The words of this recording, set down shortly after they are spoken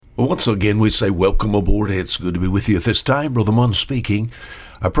Well, once again, we say welcome aboard. It's good to be with you at this time. Brother Munn speaking.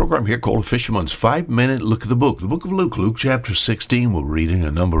 A program here called Fisherman's 5-Minute Look at the Book of Luke, Luke chapter 16. We're reading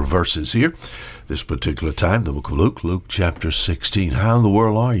a number of verses here. This particular time, the book of Luke, Luke chapter 16. How in the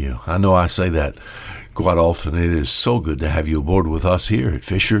world are you? I know I say that quite often. It is so good to have you aboard with us here at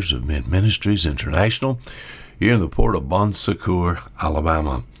Fishers of Men Ministries International, here in the port of Bon Secour,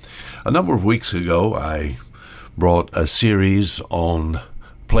 Alabama. A number of weeks ago, I brought a series on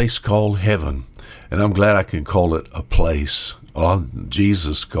place called heaven, and I'm glad I can call it a place. Well,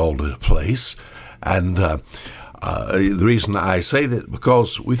 Jesus called it a place, and the reason I say that,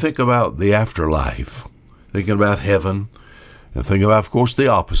 because we think about the afterlife, thinking about heaven, and think about, of course, the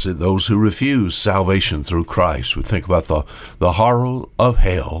opposite, those who refuse salvation through Christ. We think about the horror of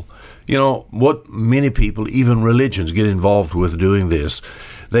hell. You know, what many people, even religions, get involved with doing this,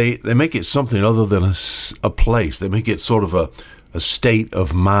 they make it something other than a place. They make it sort of a state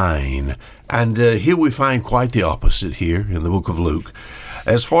of mind. And here we find quite the opposite here in the book of Luke.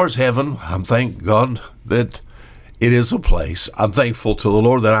 As far as heaven, I'm thank God that it is a place. I'm thankful to the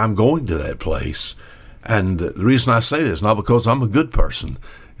Lord that I'm going to that place. And the reason I say this is not because I'm a good person.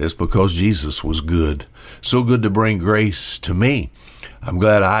 It's because Jesus was good. So good to bring grace to me. I'm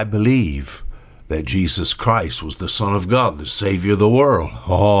glad I believe that Jesus Christ was the Son of God, the Savior of the world.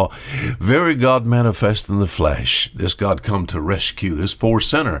 Oh, very God manifest in the flesh. This God come to rescue this poor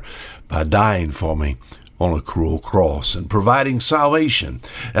sinner by dying for me on a cruel cross and providing salvation.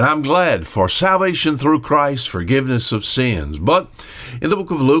 And I'm glad for salvation through Christ, forgiveness of sins. But in the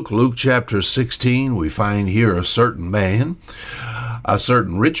book of Luke, Luke chapter 16, we find here a certain man, a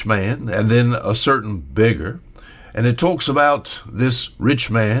certain rich man, and then a certain beggar. And it talks about this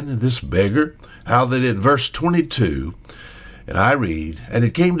rich man and this beggar, how that in verse 22, and I read, "And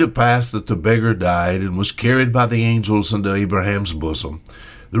it came to pass that the beggar died and was carried by the angels into Abraham's bosom.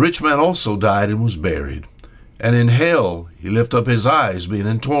 The rich man also died and was buried. And in hell he lift up his eyes, being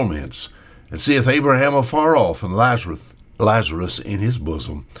in torments, and seeth Abraham afar off, and Lazarus in his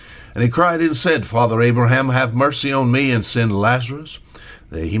bosom. And he cried and said, Father Abraham, have mercy on me, and send Lazarus,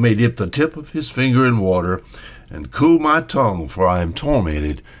 that he may dip the tip of his finger in water, and cool my tongue, for I am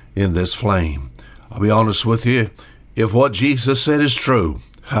tormented in this flame." I'll be honest with you, if what Jesus said is true,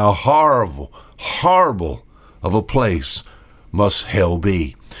 how horrible of a place must hell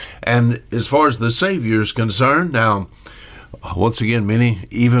be. And as far as the Savior is concerned, now, once again,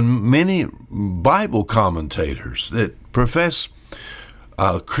 many Bible commentators that profess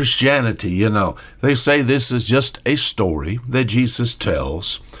Christianity, they say this is just a story that Jesus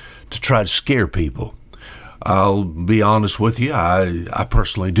tells to try to scare people. I'll be honest with you, I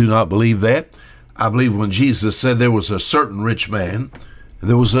personally do not believe that. I believe when Jesus said there was a certain rich man, and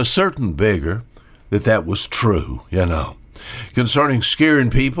there was a certain beggar, that was true, Concerning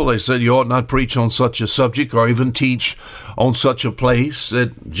scaring people, they said you ought not preach on such a subject or even teach on such a place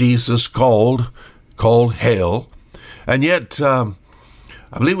that Jesus called hell. And yet, I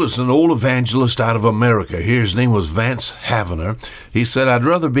believe it was an old evangelist out of America here. His name was Vance Havner. He said, "I'd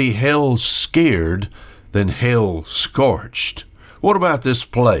rather be hell scared than hell scorched." What about this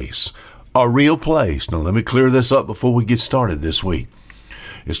place? A real place. Now, let me clear this up before we get started this week.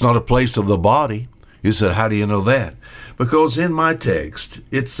 It's not a place of the body. You said, how do you know that? Because in my text,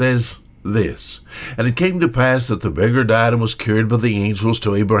 it says this, "And it came to pass that the beggar died and was carried by the angels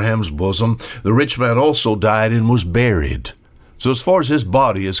to Abraham's bosom. The rich man also died and was buried." So as far as his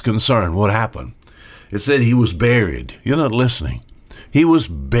body is concerned, what happened? It said he was buried. You're not listening. He was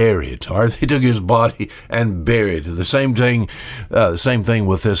buried. All right, they took his body and buried. The same thing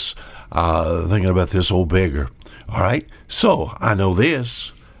with this, thinking about this old beggar. All right, so I know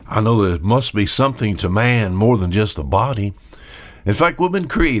this. I know there must be something to man more than just the body. In fact, we've been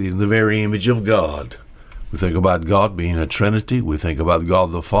created in the very image of God. We think about God being a Trinity. We think about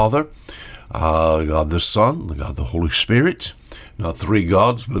God the Father, God the Son, God the Holy Spirit. Not three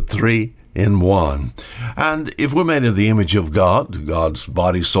gods, but three in one. And if we're made in the image of God, God's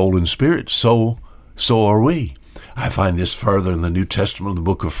body, soul, and spirit, so are we. I find this further in the New Testament, the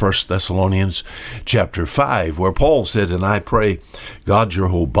book of 1 Thessalonians chapter 5, where Paul said, "And I pray, God, your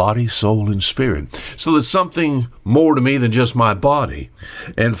whole body, soul, and spirit." So there's something more to me than just my body.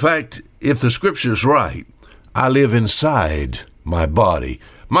 In fact, if the scripture's right, I live inside my body.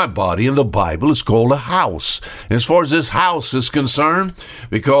 My body in the Bible is called a house. And as far as this house is concerned,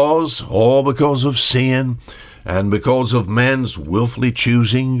 because of sin, and because of man's willfully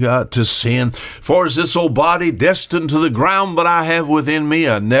choosing to sin, as far as this old body destined to the ground, but I have within me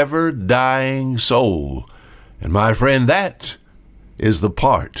a never-dying soul. And my friend, that is the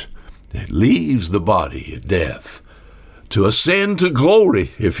part that leaves the body at death to ascend to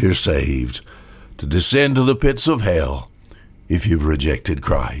glory if you're saved, to descend to the pits of hell if you've rejected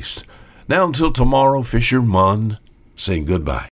Christ. Now until tomorrow, fisherman, saying goodbye.